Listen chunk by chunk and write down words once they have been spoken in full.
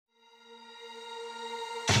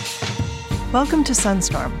Welcome to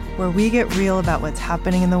Sunstorm, where we get real about what's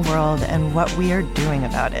happening in the world and what we are doing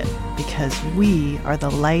about it, because we are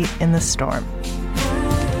the light in the storm.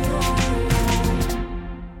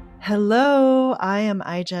 Hello, I am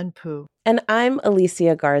Ai-jen Poo. And I'm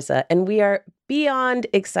Alicia Garza, and we are beyond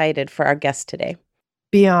excited for our guest today.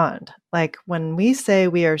 Beyond. Like when we say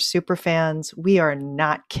we are super fans, we are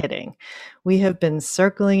not kidding. We have been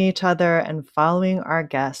circling each other and following our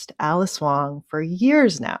guest, Alice Wong, for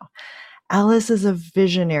years now. Alice is a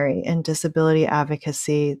visionary in disability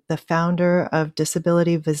advocacy, the founder of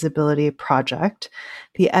Disability Visibility Project,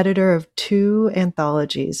 the editor of 2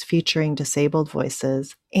 anthologies featuring disabled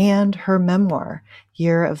voices, and her memoir,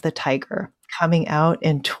 Year of the Tiger, coming out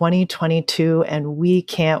in 2022, and we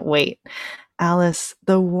can't wait. Alice,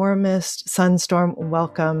 the warmest Sunstorm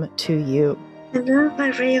welcome to you. Hello,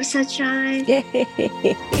 my ray of sunshine. Yay!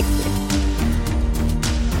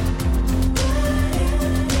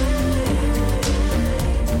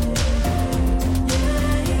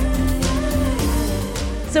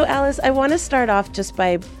 So Alice, I want to start off just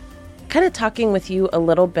by kind of talking with you a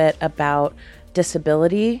little bit about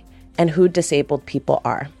disability and who disabled people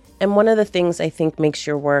are. And one of the things I think makes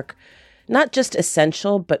your work not just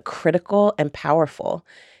essential, but critical and powerful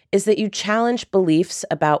is that you challenge beliefs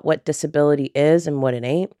about what disability is and what it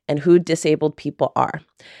ain't, and who disabled people are.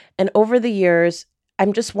 And over the years,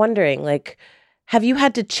 I'm just wondering, have you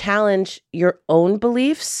had to challenge your own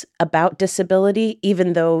beliefs about disability,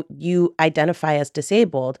 even though you identify as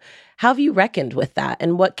disabled? How have you reckoned with that?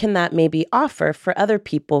 And what can that maybe offer for other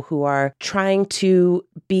people who are trying to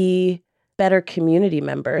be better community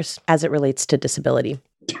members as it relates to disability?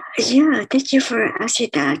 Yeah, thank you for asking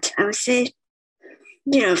that. I would say,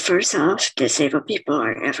 first off, disabled people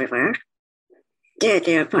are everywhere.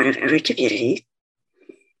 They are part of every community.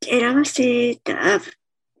 And I would say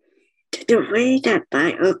the way that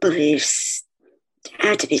my own beliefs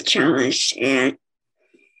had to be challenged and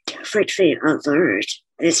frankly unlearned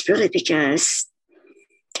is really because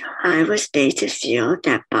I was made to feel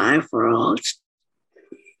that my world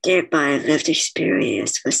and my lived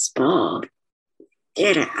experience was small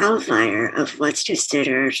and an outlier of what's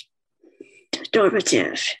considered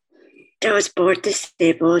normative. I was born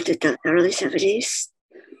disabled in the early 70s,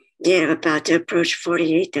 and I'm about to approach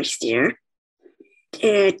 48 next year.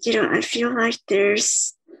 And, I feel like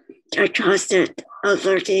there's a constant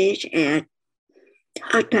unlearning and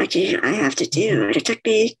unpacking I have to do. And it took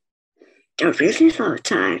me a really long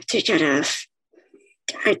time to kind of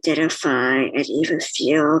identify and even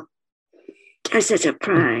feel a sense of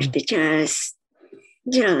pride because,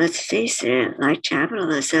 let's face it, like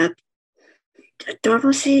capitalism,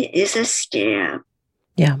 normalcy is a scam.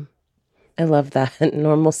 Yeah, I love that.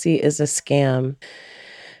 Normalcy is a scam.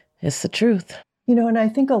 It's the truth. And I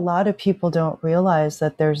think a lot of people don't realize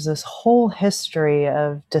that there's this whole history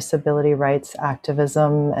of disability rights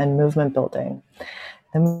activism and movement building.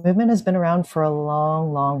 The movement has been around for a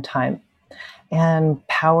long, long time. And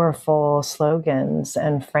powerful slogans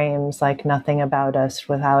and frames like "nothing about us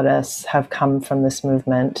without us" have come from this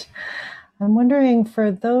movement. I'm wondering,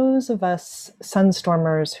 for those of us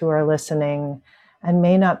Sunstormers who are listening and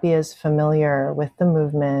may not be as familiar with the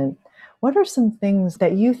movement, what are some things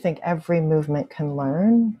that you think every movement can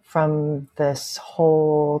learn from this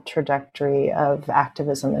whole trajectory of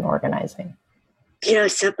activism and organizing?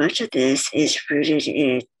 So much of this is rooted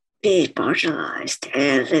in being marginalized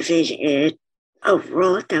and living in a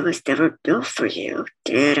world that was never built for you.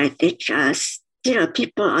 And I think just,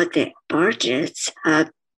 people on the margins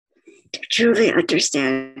truly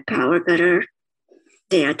understand power better.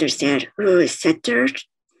 They understand who is centered.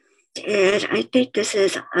 And I think this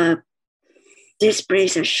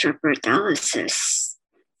brings a sharper analysis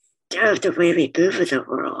of the way we move in the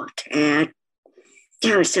world and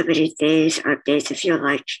how so many things are made to feel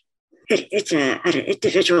like it's at an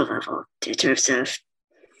individual level in terms of,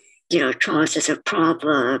 causes of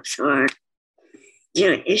problems or,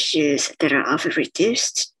 issues that are often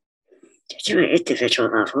reduced to an individual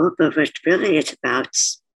level, but what really it's about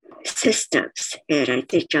systems. And I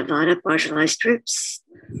think a lot of marginalized groups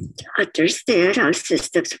understand how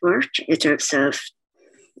systems work in terms of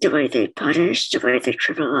the way they punish, the way they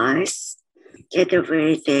criminalize, and the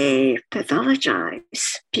way they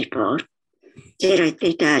pathologize people. And I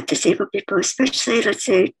think that disabled people, especially, let's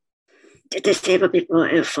say, the disabled people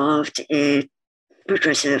involved in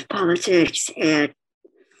progressive politics and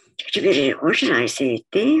community organizing,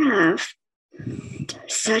 they have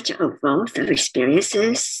such a wealth of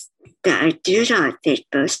experiences that I do not think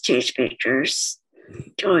most change makers,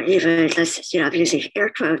 or even, I'm using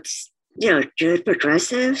air quotes, good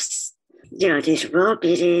progressives, these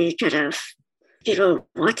well-meaning kind of people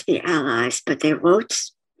want to be allies, but they won't,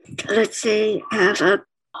 let's say, have a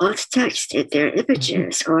alt text in their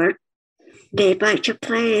images, or they might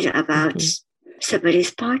complain about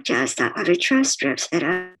somebody's podcast not having transcripts.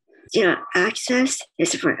 And, access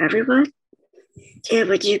is for everyone. And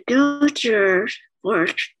when you build your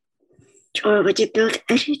work, or when you build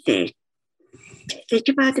anything, think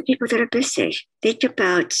about the people that are missing. Think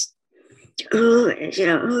about who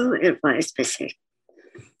and what is missing.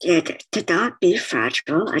 And to not be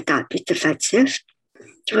fragile and not be defensive.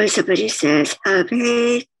 When somebody says,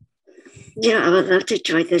 hey, I would love to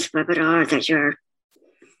join this webinar that you're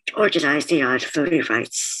organizing on voting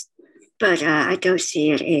rights, but I don't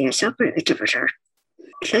see an ASL interpreter.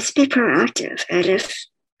 Let's be proactive. And if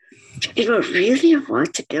people really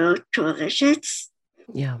want to build coalitions,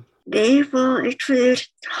 they will include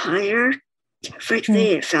hire,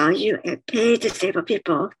 frankly, value, and pay disabled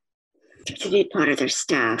people to be part of their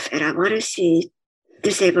staff. And I want to see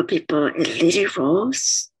disabled people in leading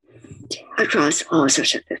roles across all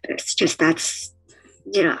social movements. Just that's,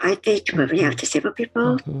 I think when we have disabled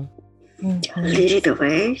people leading the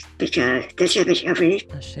way, because that's going to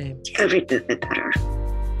make every movement better.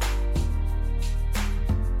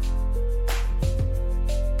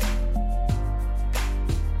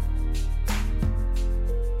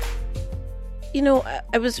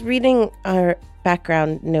 I was reading our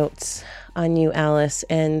background notes on you, Alice,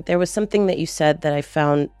 and there was something that you said that I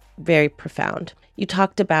found very profound. You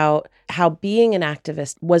talked about how being an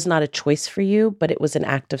activist was not a choice for you, but it was an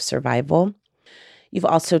act of survival. You've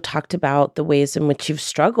also talked about the ways in which you've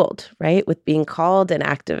struggled, right, with being called an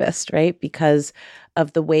activist, right, because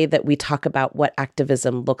of the way that we talk about what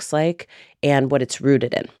activism looks like and what it's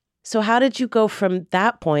rooted in. So how did you go from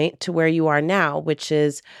that point to where you are now, which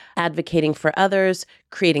is advocating for others,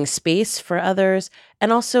 creating space for others,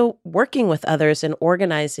 and also working with others and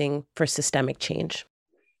organizing for systemic change?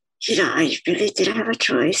 I really didn't have a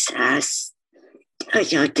choice as a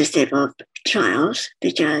young disabled child,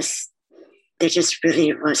 because there just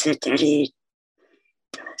really wasn't any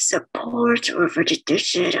support or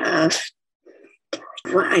recognition of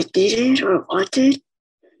what I needed or wanted.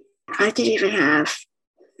 I didn't even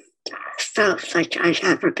felt like I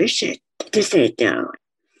had permission to say no.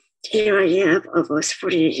 Here I am, almost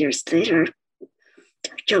 48 years later,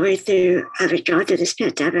 having gone through this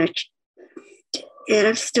pandemic, and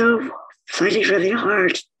I'm still fighting really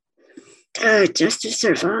hard just to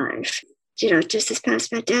survive. Just this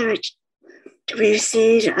past pandemic, we've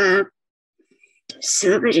seen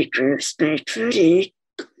so many groups, including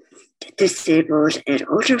disabled and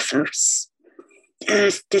older folks,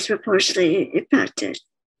 as disproportionately impacted.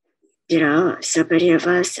 So many of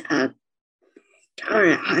us are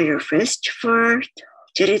at higher risk for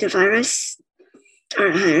getting the virus, or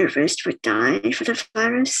at higher risk for dying from the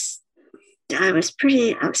virus. I was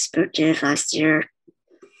pretty outspoken last year,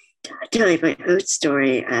 telling my own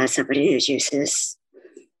story as somebody who uses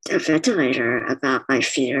a ventilator about my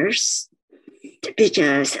fears,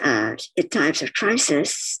 because in times of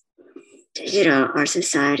crisis, our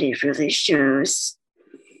society really shows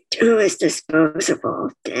who is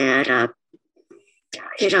disposable. And,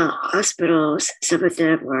 hospitals, some of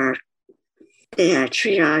them they had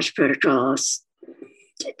triage protocols.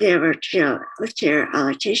 There were, care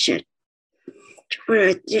allocation,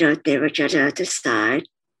 where, they were going to decide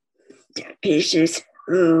patients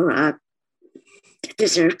who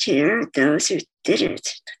deserve care, those who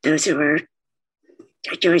didn't, those who were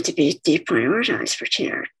going to be deprioritized for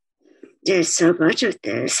care. There's so much of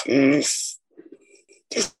this is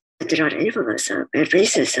centered on ableism and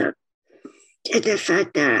racism. And the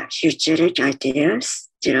fact that eugenic ideas,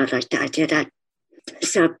 like the idea that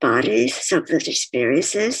some bodies, some lived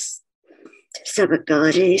experiences, some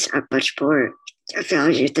abilities are much more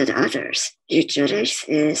valued than others. Eugenics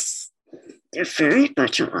is very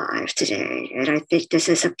much alive today. And I think this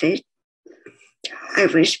is something I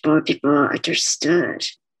wish more people understood.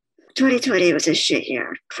 2020 was a shit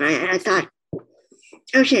year, right? And I thought,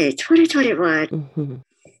 okay, 2021,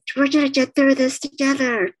 we're going to get through this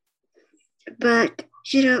together. But,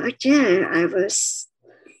 again, I was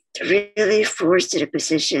really forced in a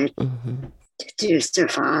position to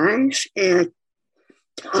survive and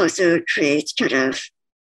also create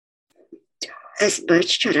as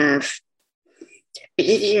much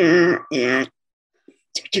media and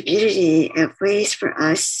community and ways for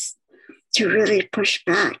us to really push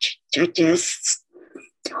back against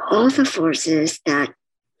all the forces that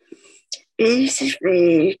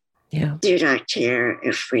basically do not care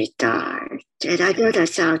if we die. And I know that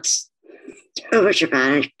sounds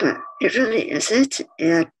overdramatic, but it really isn't.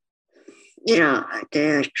 And,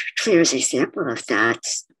 the clearest example of that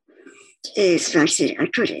is vaccine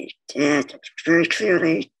equity. And very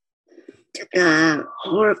clearly, the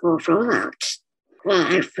horrible rollout. Well,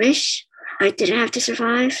 I wish I didn't have to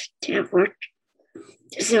survive to have worked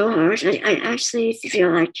so hard. I actually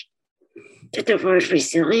feel like that the word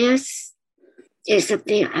resilience is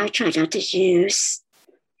something I try not to use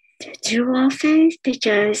too often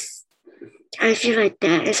because I feel like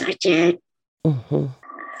that is again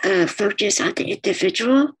focus on the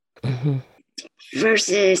individual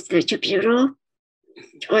versus the communal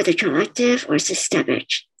or the collective or systemic.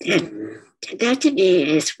 And that to me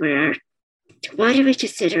is where, why do we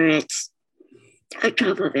consider it a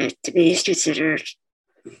compliment to be considered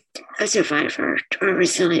a survivor or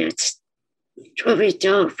resilient when we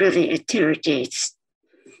don't really interrogate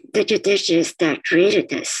the conditions that created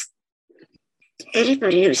this?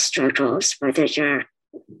 Anybody who struggles, whether you're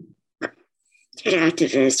an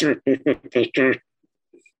activist or a movement maker,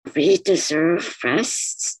 we deserve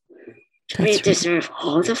rest. We deserve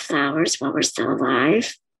all the flowers while we're still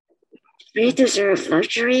alive. We deserve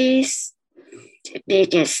luxuries,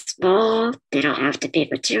 big and small. They don't have to be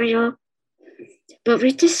material, but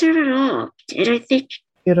we deserve it all. And I think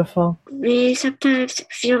Beautiful. we sometimes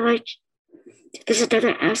feel like there's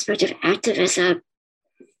another aspect of activism,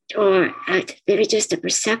 or maybe just a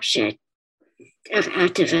perception of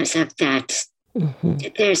activism that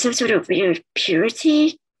there's some sort of weird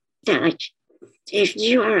purity that, like, if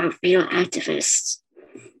you are a real activist,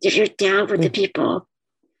 if you're down with the people,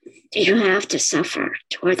 you have to suffer,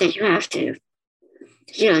 or that you have to,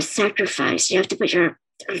 sacrifice. You have to put your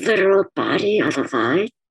literal body on the line,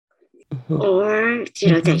 or,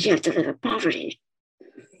 that you have to live in poverty.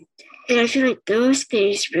 And I feel like those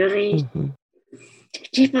things really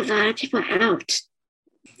keep a lot of people out.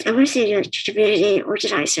 I want to say that community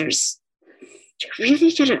organizers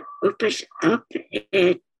really kind of open up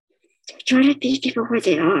and try to meet people where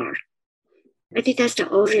they are. I think that's the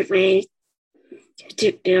only way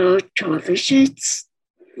to build coalitions.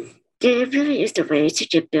 It really is the way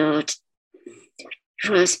to build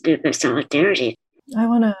cross-movement solidarity. I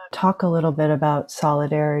want to talk a little bit about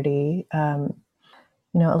solidarity.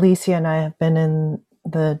 Alicia and I have been in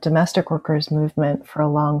the domestic workers movement for a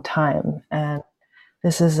long time, and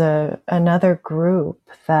this is another group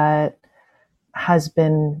that has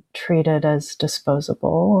been treated as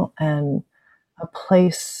disposable, and a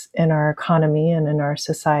place in our economy and in our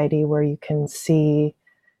society where you can see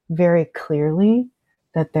very clearly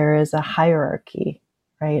that there is a hierarchy,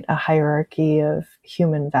 right? A hierarchy of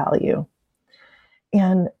human value.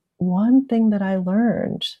 And one thing that I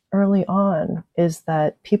learned early on is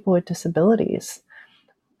that people with disabilities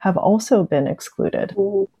have also been excluded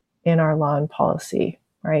in our law and policy,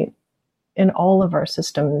 right? In all of our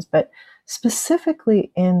systems, but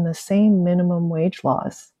specifically in the same minimum wage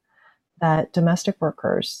laws that domestic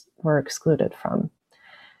workers were excluded from.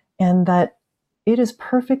 And that it is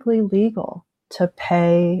perfectly legal to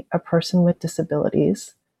pay a person with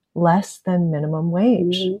disabilities less than minimum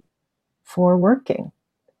wage for working.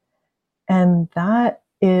 And that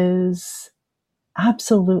is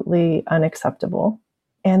absolutely unacceptable.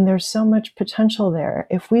 And there's so much potential there.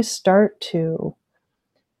 If we start to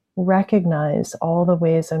recognize all the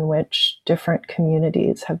ways in which different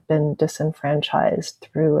communities have been disenfranchised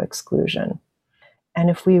through exclusion, and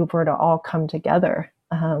if we were to all come together,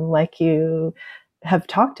 like you have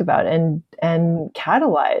talked about and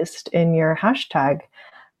catalyzed in your hashtag,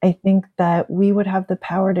 I think that we would have the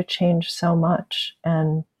power to change so much.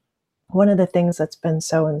 And one of the things that's been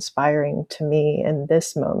so inspiring to me in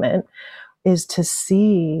this moment is to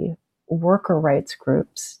see worker rights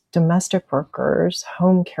groups, domestic workers,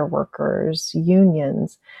 home care workers,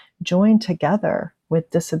 unions join together with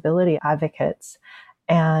disability advocates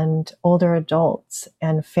and older adults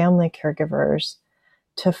and family caregivers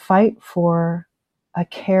to fight for a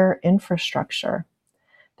care infrastructure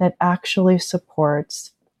that actually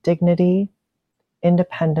supports dignity,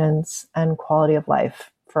 independence, and quality of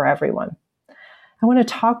life for everyone. I want to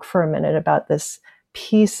talk for a minute about this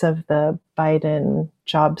piece of the Biden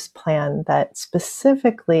jobs plan that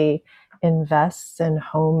specifically invests in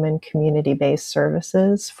home and community-based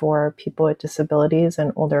services for people with disabilities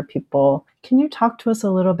and older people. Can you talk to us a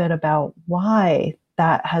little bit about why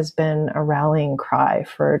that has been a rallying cry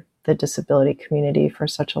for the disability community for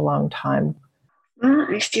such a long time? Well,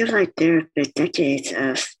 I feel like there have been decades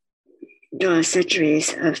of,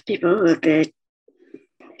 centuries of people who have been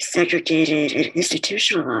segregated and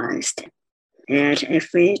institutionalized. And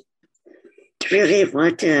if we really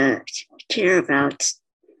want to care about,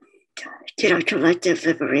 collective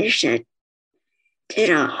liberation,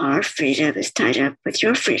 our freedom is tied up with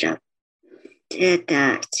your freedom. And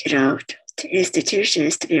that,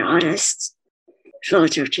 institutions, to be honest,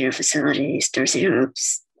 long-term care facilities, nursing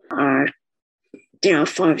homes are,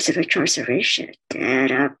 forms of incarceration.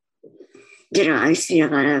 And, I see a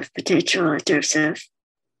lot of potential in terms of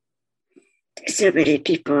so many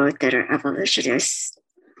people that are abolitionists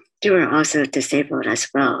who are also disabled as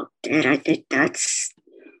well. And I think that's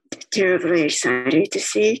terribly exciting to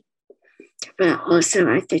see. But also,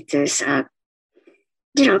 I think there's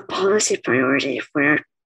policy priority where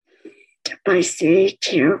by saying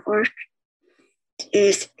care work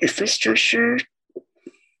is infrastructure,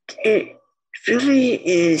 it really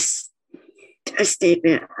is a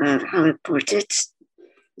statement of how important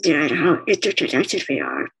and how interconnected we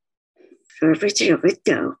are. For reaching a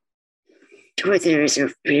window where there is a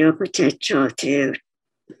real potential to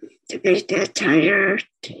make the entire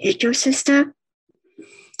ecosystem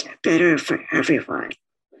better for everyone.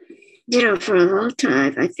 For a long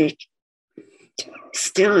time, I think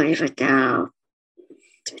still even now,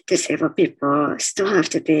 disabled people still has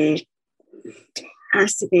to be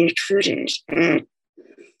included. And,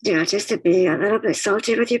 just to be a little bit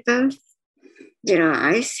salty with you both,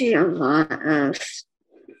 I see a lot of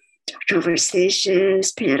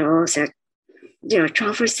conversations, panels, and,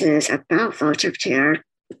 conferences about long-term care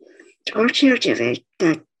or caregiving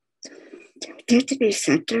that tend to be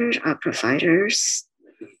centered on providers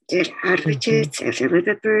and advocates and family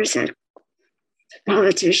members and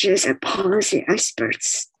politicians and policy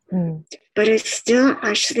experts. But it's still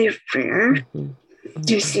actually rare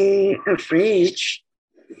to see a range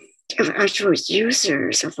of actual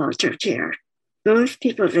users of long-term care, both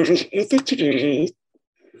people living in the community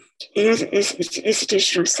and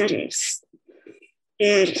institutional settings.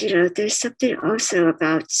 And, there's something also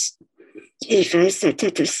about events that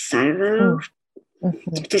tend to silo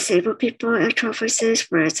disabled people at conferences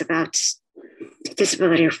where it's about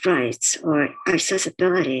disability rights or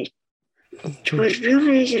accessibility. But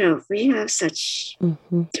really, we have such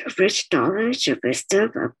rich knowledge and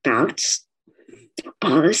wisdom about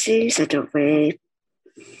policies and the way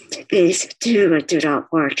these do and do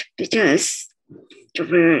not work because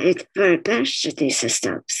we're enmeshed in these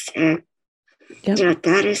systems. And,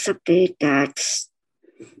 that is something that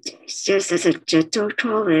just as a gentle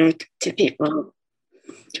calling to people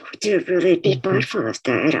to really be mindful of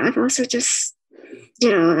that. And I'm also just,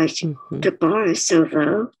 the bar is so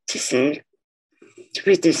low to say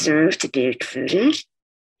we deserve to be included.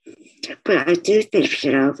 But I do think,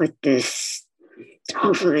 with this,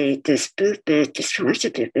 hopefully this movement, this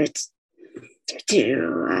collective movement,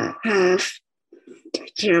 to have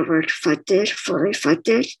care work funded, fully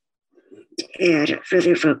funded, and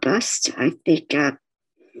really robust, I think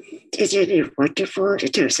it's going to be wonderful in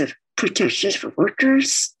terms of protections for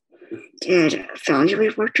workers and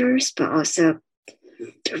valuing workers, but also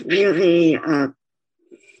really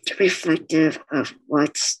reflective of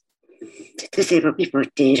what disabled people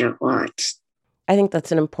need and want. I think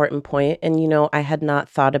that's an important point. And, I had not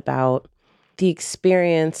thought about the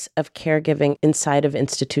experience of caregiving inside of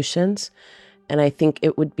institutions. And I think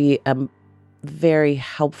it would be a very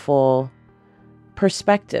helpful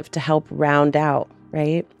perspective to help round out,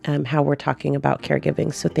 right, how we're talking about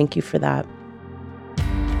caregiving. So thank you for that.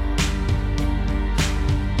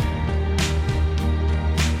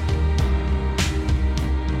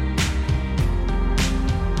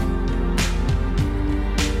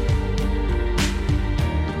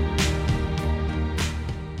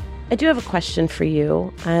 I do have a question for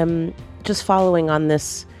you. Just following on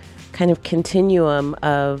this kind of continuum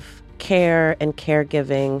of care and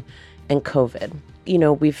caregiving and COVID.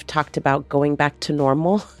 We've talked about going back to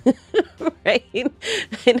normal, right?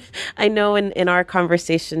 And I know in our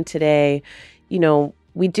conversation today,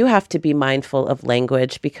 we do have to be mindful of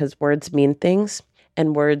language because words mean things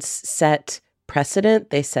and words set precedent,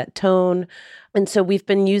 they set tone. And so we've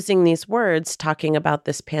been using these words talking about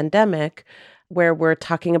this pandemic where we're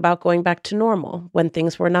talking about going back to normal when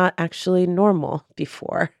things were not actually normal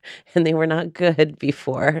before and they were not good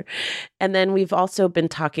before. And then we've also been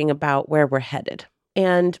talking about where we're headed.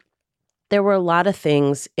 And there were a lot of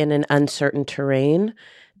things in an uncertain terrain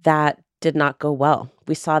that did not go well.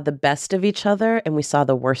 We saw the best of each other and we saw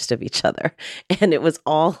the worst of each other. And it was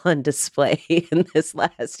all on display in this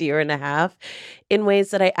last year and a half in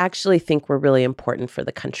ways that I actually think were really important for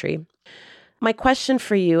the country. My question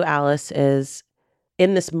for you, Alice, is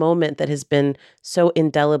in this moment that has been so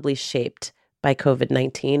indelibly shaped by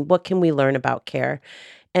COVID-19, what can we learn about care?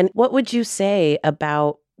 And what would you say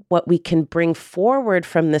about what we can bring forward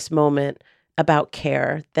from this moment about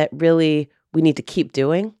care that really we need to keep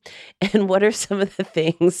doing? And what are some of the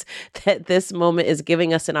things that this moment is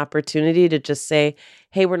giving us an opportunity to just say,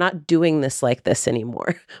 hey, we're not doing this like this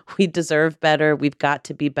anymore. We deserve better. We've got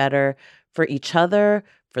to be better for each other,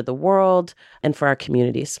 for the world, and for our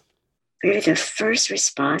communities. Really, the first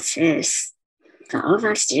response is all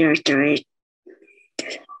last year during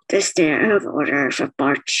the stay-at-home order from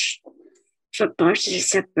March to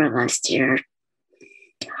December last year,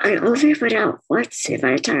 I only went out once in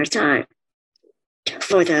my entire time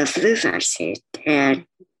for the flu vaccine. And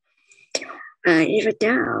even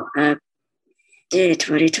now, in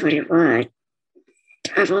 2021,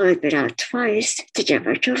 I've only been out twice to get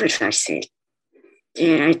my COVID vaccine.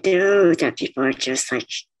 And I know that people are just like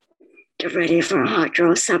ready for a hot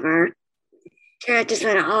girl summer. And I just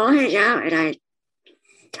let it all hang out. And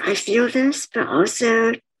I feel this, but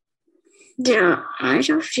also, I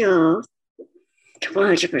don't feel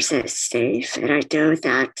 100% safe. And I know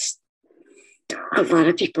that a lot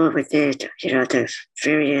of people within, the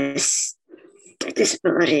various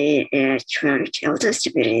disability and chronic illness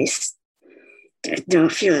communities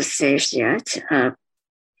don't feel safe yet.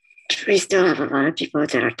 We still have a lot of people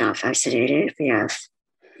that are not vaccinated. We have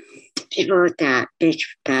people that make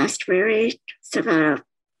mask wearing somehow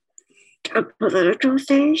a political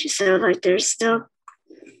thing. So, like, there's still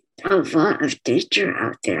a lot of danger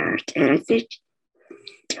out there. And I think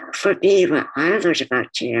for me, what I learned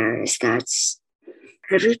about care is that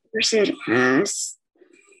every person has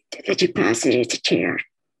the capacity to care.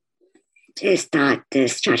 It's not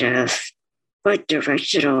this kind of one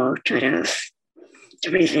directional kind of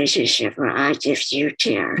relationship where I give you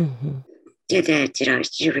care and then,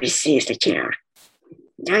 you receive the care.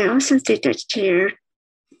 I also think that care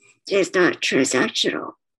is not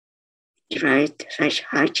transactional, right? Like,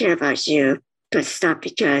 I care about you, but it's not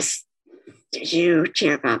because you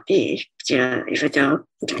care about me, even though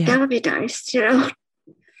that would be nice,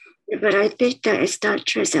 But I think that it's not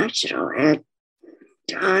transactional. And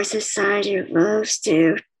our society loves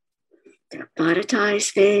to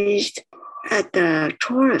monetize things. At the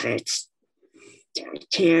core of it,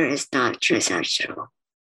 care is not transactional.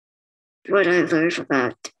 What I learned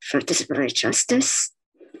from disability justice,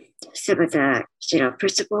 some of the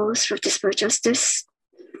principles from disability justice,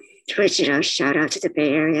 which shout out to the Bay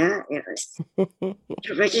Area. It was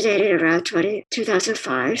originated around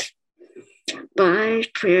 2005 by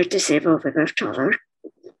queer disabled women of color.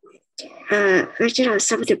 But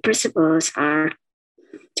some of the principles are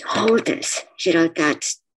wholeness.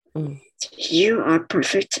 That you are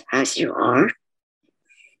perfect as you are.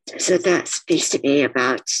 So that speaks to me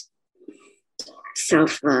about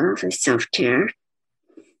self-love and self-care,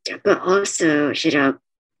 but also,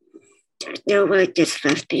 no one gets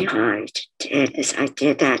left behind. And this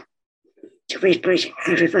idea that we bring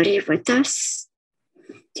everybody with us,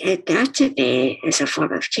 and that to me is a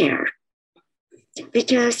form of care.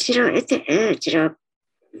 Because, at the end,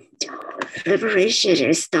 liberation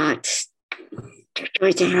is not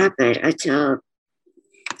going to happen until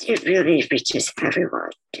it really reaches everyone.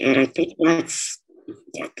 And I think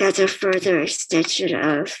that's a further extension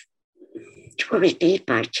of what we mean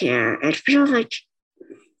by care. And feel like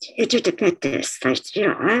interdependence. Like,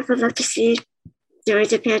 I would love to see during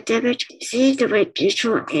the pandemic, see the way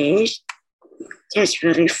mutual aid has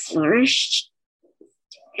really flourished.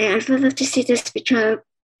 And I would love to see this become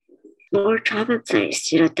more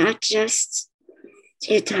commonplace, not just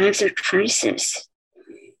in times of crisis.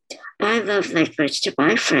 My love language to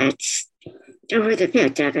my friends over the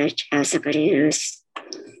pandemic, as somebody who's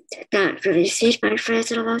not really seen my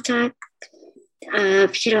friends in a long time, I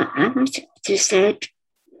like to send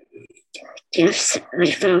gifts,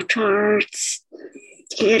 like little cards,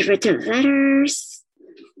 handwritten letters.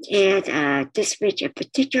 And this week in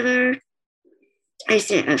particular, I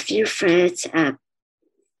sent a few friends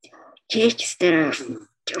cakes that are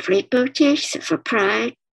rainbow cakes for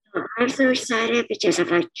Pride. I'm so excited because I'm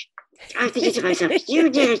thinking to myself, you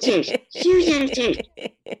did a cake. You did a cake.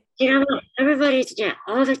 Everybody's get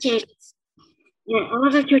all the cakes, all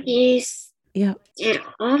the cookies, and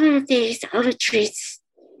all the things, all the treats,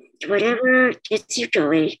 whatever gets you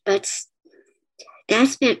going. But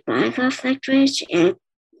that's been my love language and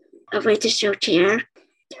a way to show care.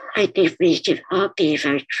 I think we can all be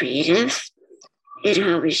very creative in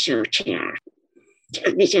how we show care,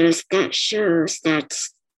 because that shows that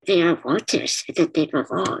they are wanted, that they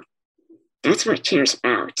belong. That's what care is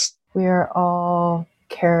about. We are all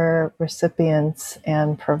care recipients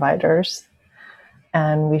and providers,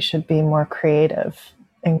 and we should be more creative,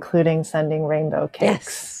 including sending rainbow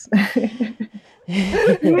cakes.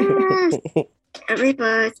 Yes. Every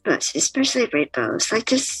month, but especially rainbows. Like,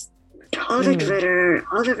 just all the glitter,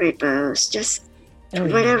 all the rainbows, just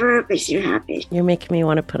whatever makes you happy. You're making me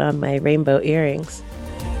want to put on my rainbow earrings.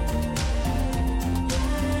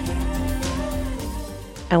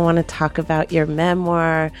 I want to talk about your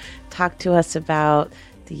memoir, talk to us about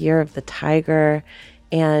the Year of the Tiger,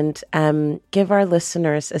 and give our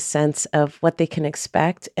listeners a sense of what they can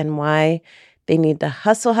expect and why they need to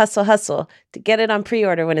hustle to get it on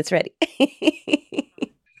pre-order when it's ready.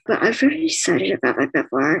 Well, I'm very excited about my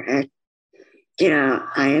memoir, and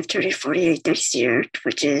I am turning 48 next year,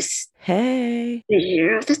 which is the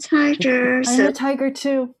Year of the Tiger. I'm a tiger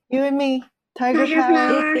too. You and me. Tiger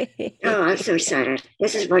power. Oh, I'm so excited.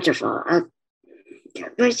 This is wonderful. But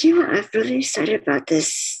I'm really excited about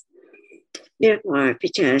this memoir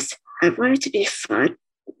because I want it to be fun.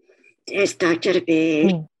 It's not going to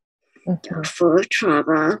be full of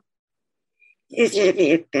trauma. It's going to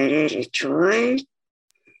be embedded in joy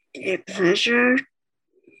and pleasure.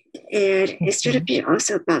 And it's going to be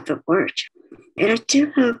also about the work. And I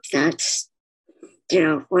do hope that,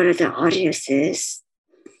 one of the audiences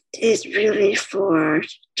is really for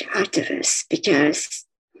activists, because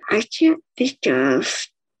I can't think of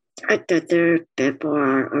another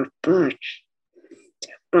memoir or book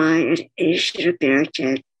by an Asian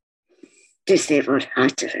American disabled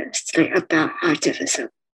activist, like about activism.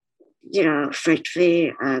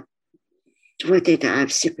 Frankly, one thing that I'm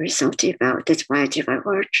super salty about, that's why I do my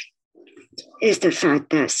work, is the fact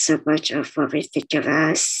that so much of what we think of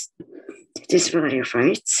as disability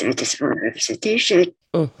rights and disability representation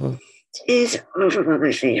is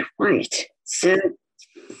overwhelmingly white. So,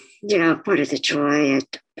 part of the joy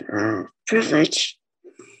and privilege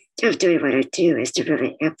of doing what I do is to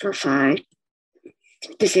really amplify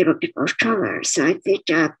disabled people of color. So I think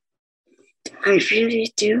I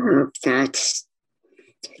really do hope that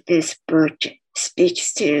this book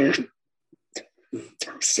speaks to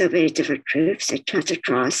so many different groups and cuts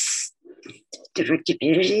across different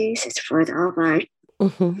communities. It's for all my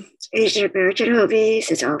Asian American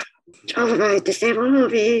homies. It's all of my disabled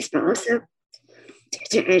homies, but also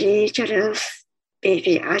to any kind of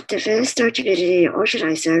maybe activist or community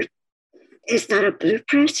organizer. It's not a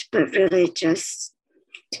blueprint, but really just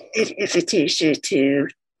an invitation to,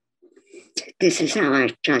 this is how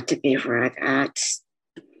I got to be where I'm at.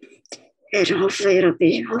 And hopefully it'll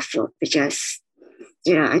be helpful because,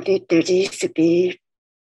 I think there needs to be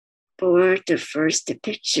more diverse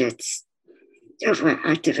depictions of what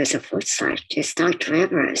activism looks like. It's not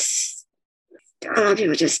glamorous. A lot of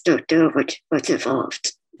people just don't know what's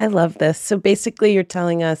involved. I love this. So basically you're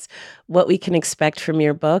telling us what we can expect from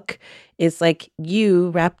your book is like you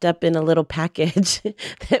wrapped up in a little package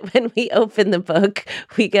that when we open the book,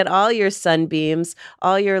 we get all your sunbeams,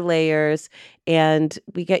 all your layers, and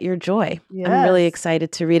we get your joy. Yes. I'm really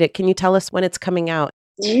excited to read it. Can you tell us when it's coming out?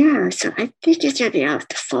 Yeah, so I think it's going to be out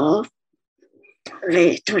the fall,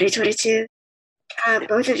 late 2022.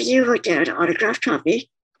 Both of you will get an autographed copy.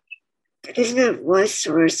 This is one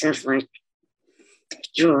source of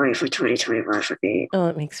joy for 2021 for me. Oh,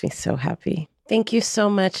 it makes me so happy. Thank you so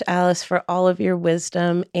much, Alice, for all of your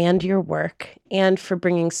wisdom and your work, and for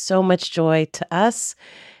bringing so much joy to us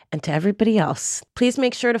and to everybody else. Please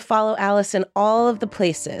make sure to follow Alice in all of the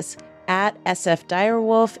places at SF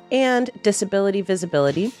Direwolf and Disability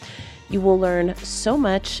Visibility. You will learn so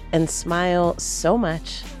much and smile so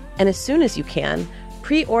much. And as soon as you can,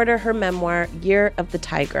 pre-order her memoir, Year of the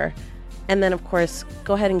Tiger. And then, of course,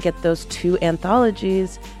 go ahead and get those 2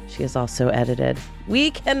 anthologies she has also edited.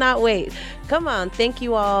 We cannot wait. Come on. Thank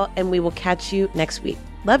you all. And we will catch you next week.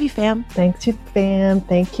 Love you, fam. Thanks, you, fam.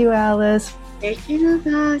 Thank you, Alice. Thank you,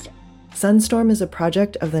 guys. Sunstorm is a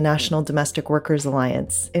project of the National Domestic Workers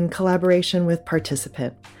Alliance in collaboration with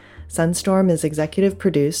Participant. Sunstorm is executive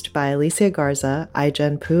produced by Alicia Garza,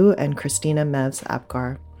 Aijen Pu, and Christina Mevs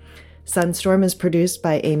Apgar. Sunstorm is produced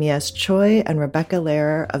by Amy S. Choi and Rebecca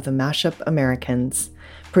Lehrer of the Mashup Americans.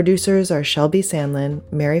 Producers are Shelby Sandlin,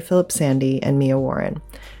 Mary Phillips Sandy, and Mia Warren.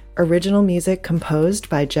 Original music composed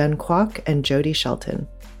by Jen Kwok and Jody Shelton.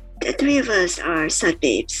 The 3 of us are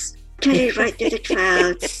sunbeams, turning right through the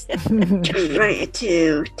clouds, right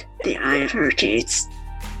into the eye of hurricanes.